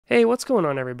Hey, what's going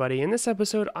on everybody? In this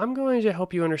episode, I'm going to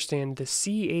help you understand the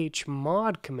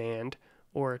chmod command,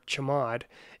 or chmod,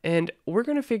 and we're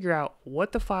going to figure out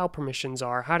what the file permissions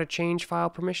are, how to change file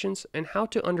permissions, and how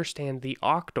to understand the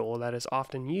octal that is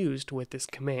often used with this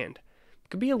command. It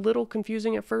could be a little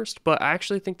confusing at first, but I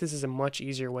actually think this is a much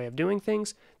easier way of doing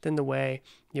things than the way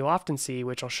you'll often see,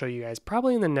 which I'll show you guys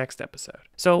probably in the next episode.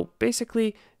 So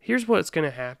basically, here's what's going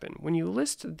to happen. When you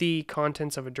list the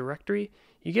contents of a directory,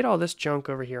 you get all this junk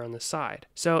over here on the side.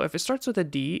 So if it starts with a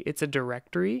D, it's a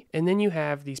directory, and then you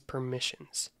have these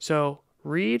permissions. So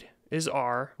read is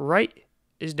R, write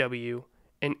is W,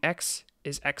 and X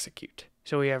is execute.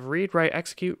 So we have read, write,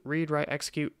 execute, read, write,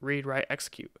 execute, read, write,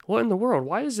 execute. What in the world?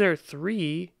 Why is there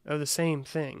three of the same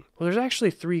thing? Well, there's actually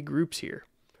three groups here.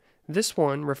 This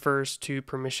one refers to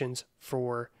permissions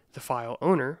for the file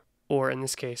owner, or in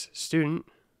this case, student.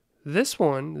 This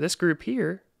group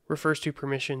here, refers to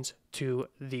permissions to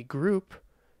the group,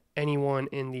 anyone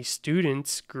in the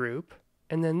students group.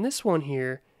 And then this one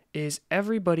here is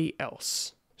everybody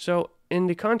else. So in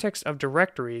the context of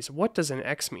directories, what does an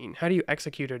X mean? How do you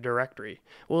execute a directory?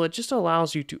 Well, it just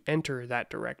allows you to enter that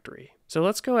directory. So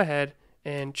let's go ahead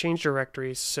and change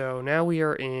directories. So now we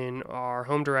are in our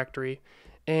home directory,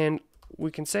 and we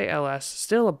can say ls,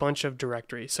 still a bunch of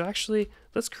directories. So actually,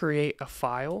 let's create a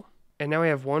file. And now we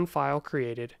have one file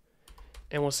created,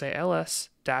 and we'll say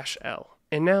ls-l.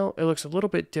 And now it looks a little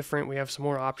bit different. We have some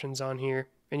more options on here,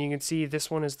 and you can see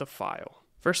this one is the file.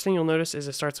 First thing you'll notice is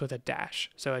it starts with a dash.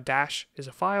 So a dash is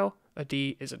a file, a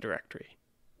D is a directory.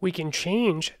 We can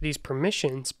change these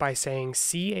permissions by saying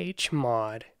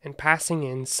chmod and passing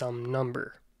in some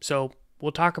number. So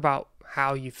we'll talk about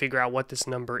how you figure out what this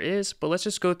number is, but let's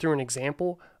just go through an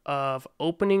example of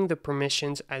opening the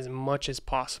permissions as much as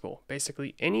possible.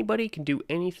 Basically, anybody can do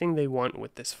anything they want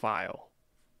with this file.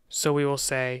 So we will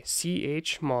say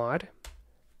chmod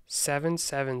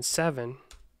 777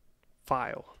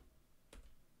 file.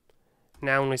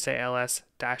 Now when we say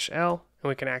ls-l, and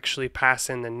we can actually pass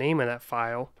in the name of that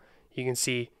file, you can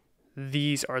see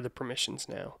these are the permissions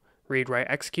now. Read, write,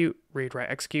 execute, read, write,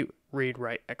 execute, read,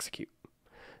 write, execute.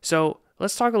 So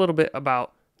let's talk a little bit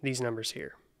about these numbers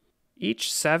here.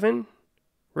 Each 7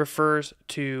 refers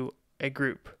to a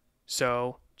group.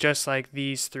 So just like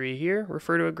these three here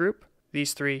refer to a group,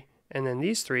 these three, and then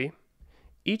these three,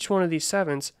 each one of these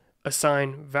 7s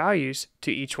assign values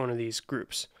to each one of these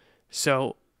groups.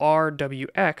 So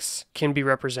RWX can be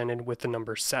represented with the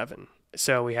number 7.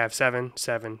 So we have 7,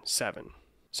 7, 7.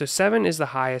 So 7 is the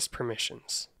highest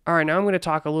permissions. All right, now I'm going to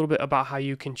talk a little bit about how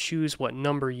you can choose what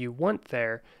number you want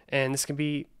there. And this can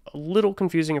be a little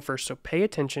confusing at first, so pay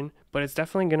attention, but it's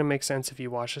definitely going to make sense if you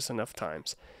watch this enough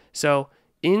times. So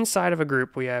inside of a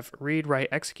group, we have read, write,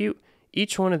 execute.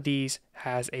 Each one of these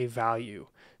has a value.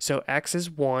 So X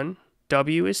is 1,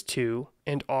 W is 2,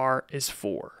 and R is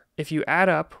 4. If you add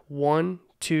up 1,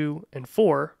 2, and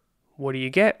 4, what do you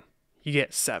get? You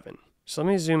get 7. So let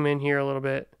me zoom in here a little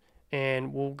bit,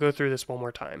 and we'll go through this one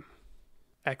more time.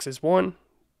 X is 1,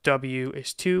 W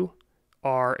is 2,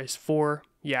 R is 4.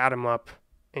 You add them up,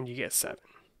 and you get 7.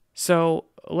 So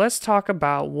let's talk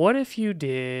about what if you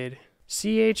did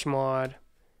chmod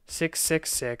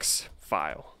 666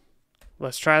 file.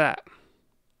 Let's try that.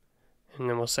 And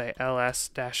then we'll say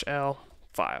ls-l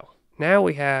file. Now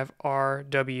we have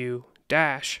rw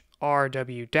dash,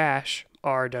 rw dash,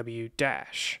 rw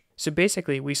dash. So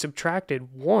basically we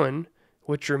subtracted 1,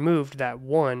 which removed that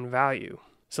 1 value.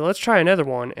 So let's try another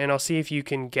one, and I'll see if you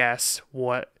can guess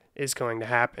what is going to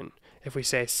happen. If we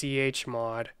say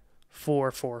chmod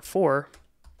 444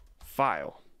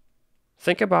 file.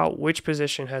 Think about which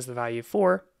position has the value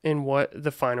 4 and what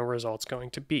the final result's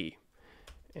going to be.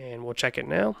 And we'll check it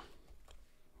now.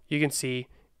 You can see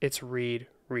it's read,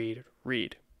 read,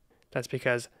 read. That's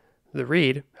because the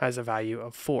read has a value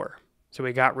of 4. So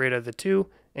we got rid of the 2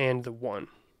 and the 1.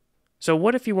 So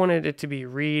what if you wanted it to be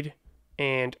read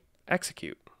and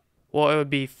execute? Well, it would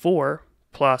be 4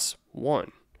 plus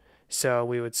 1. So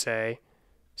we would say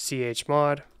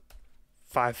chmod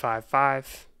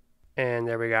 555, and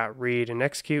there we got read and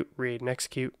execute, read and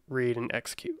execute, read and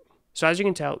execute. So as you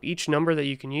can tell, each number that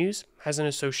you can use has an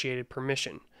associated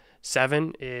permission.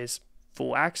 7 is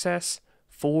full access,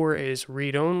 4 is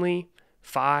read only,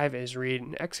 5 is read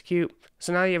and execute.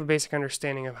 So now you have a basic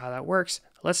understanding of how that works.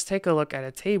 Let's take a look at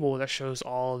a table that shows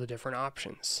all the different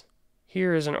options.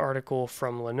 Here is an article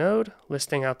from Linode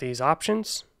listing out these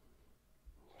options.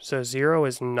 So 0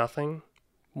 is nothing,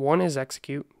 1 is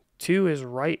execute, 2 is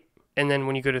write, and then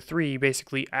when you go to 3, you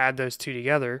basically add those two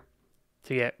together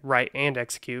to get write and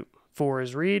execute. 4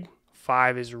 is read,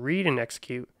 5 is read and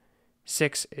execute,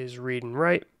 6 is read and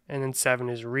write, and then 7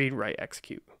 is read, write,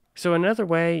 execute. So another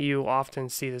way you often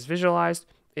see this visualized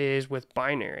is with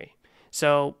binary.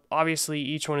 So obviously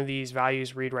each one of these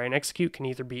values, read, write, and execute, can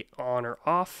either be on or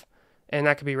off, and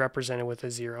that could be represented with a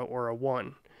 0 or a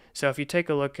 1. So if you take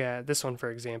a look at this one,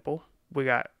 for example, we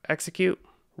got execute,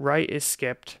 write is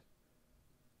skipped,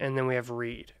 and then we have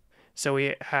read. So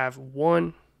we have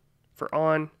 1 for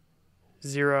on,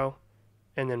 0,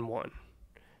 and then 1.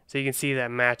 So you can see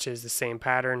that matches the same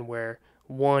pattern where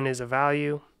 1 is a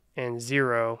value and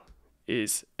 0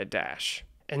 is a dash.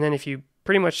 And then if you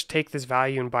pretty much take this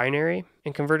value in binary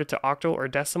and convert it to octal or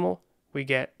decimal, we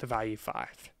get the value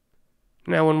 5.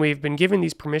 Now when we've been given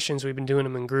these permissions, we've been doing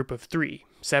them in group of 3,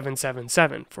 7, 7,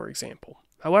 7, for example.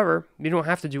 However, you don't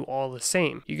have to do all the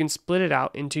same. You can split it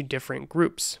out into different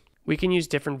groups. We can use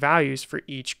different values for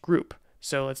each group.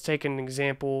 So let's take an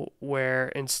example where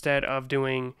instead of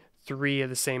doing 3 of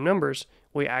the same numbers,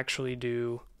 we actually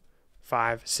do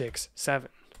 5, 6, 7.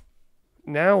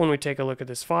 Now when we take a look at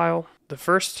this file, the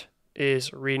first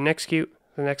is read and execute,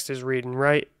 the next is read and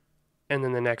write, and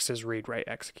then the next is read, write,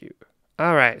 execute.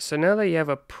 Alright, so now that you have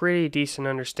a pretty decent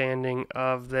understanding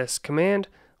of this command,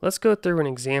 let's go through an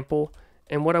example.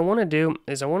 And what I want to do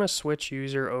is I want to switch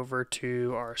user over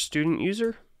to our student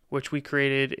user, which we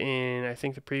created in, I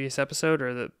think, the previous episode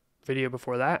or the video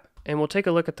before that. And we'll take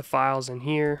a look at the files in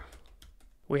here.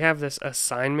 We have this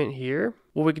assignment here.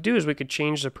 What we could do is we could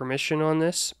change the permission on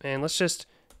this, and let's just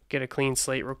get a clean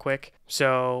slate real quick.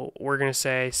 So we're going to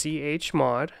say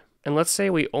chmod, and let's say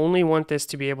we only want this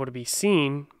to be able to be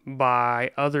seen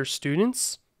by other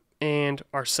students and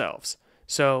ourselves.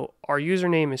 So our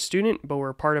username is student, but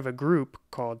we're part of a group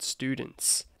called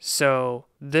students. So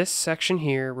this section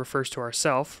here refers to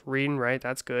ourself, read and write,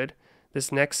 that's good.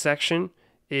 This next section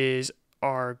is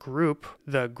our group,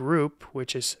 the group,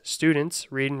 which is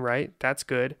students, read and write, that's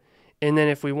good. And then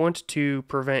if we want to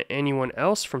prevent anyone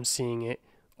else from seeing it,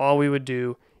 all we would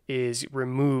do is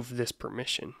remove this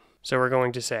permission. So we're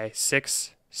going to say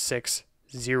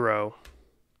 660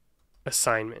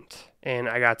 assignment. And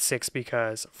I got 6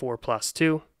 because 4 plus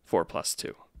 2, 4 plus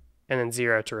 2. And then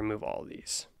 0 to remove all of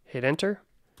these. Hit enter.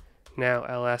 Now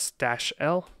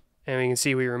ls-l. And we can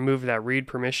see we removed that read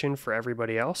permission for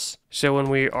everybody else. So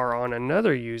when we are on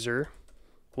another user,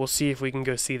 we'll see if we can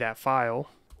go see that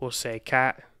file. We'll say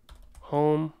cat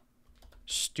home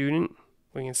student.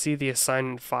 We can see the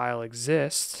assignment file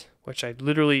exists, which I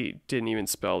literally didn't even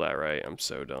spell that right. I'm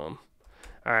so dumb.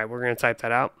 All right, we're going to type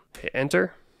that out. Hit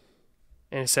enter.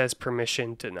 And it says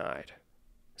permission denied.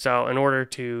 So in order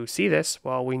to see this,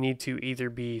 well, we need to either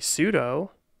be sudo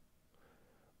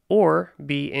or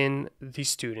be in the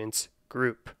students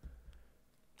group.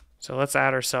 So let's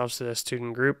add ourselves to the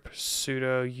student group,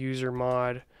 sudo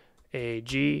usermod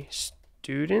ag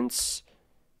students,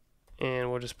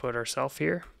 and we'll just put ourselves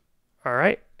here. All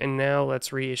right, and now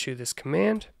let's reissue this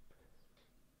command.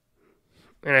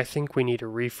 And I think we need a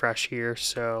refresh here,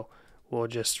 so we'll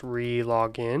just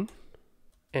re-log in.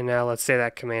 And now let's say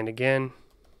that command again.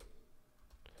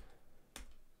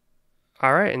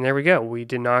 All right, and there we go. We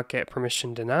did not get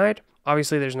permission denied.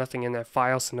 Obviously, there's nothing in that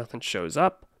file, so nothing shows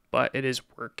up, but it is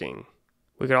working.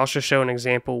 We could also show an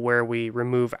example where we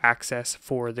remove access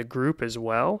for the group as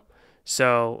well.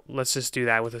 So let's just do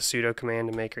that with a sudo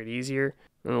command to make it easier.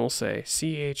 And we'll say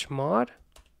chmod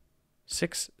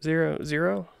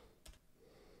 600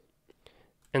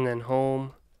 and then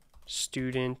home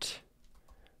student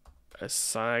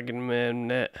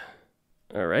assignment.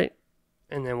 All right.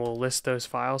 And then we'll list those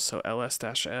files. So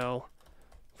ls-l/home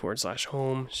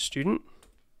student.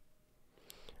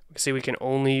 See, we can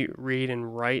only read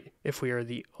and write if we are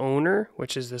the owner,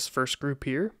 which is this first group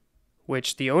here,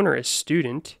 which the owner is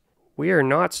student. We are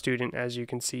not student, as you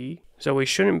can see. So we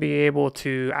shouldn't be able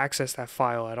to access that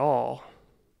file at all.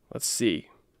 Let's see.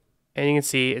 And you can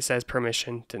see it says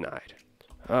permission denied.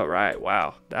 All right,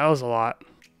 wow, that was a lot.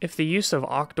 If the use of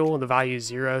Octal, the values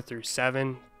 0 through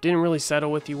 7, didn't really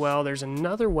settle with you well, there's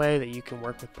another way that you can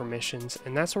work with permissions,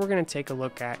 and that's what we're going to take a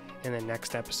look at in the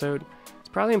next episode. It's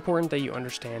probably important that you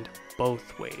understand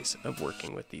both ways of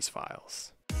working with these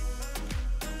files.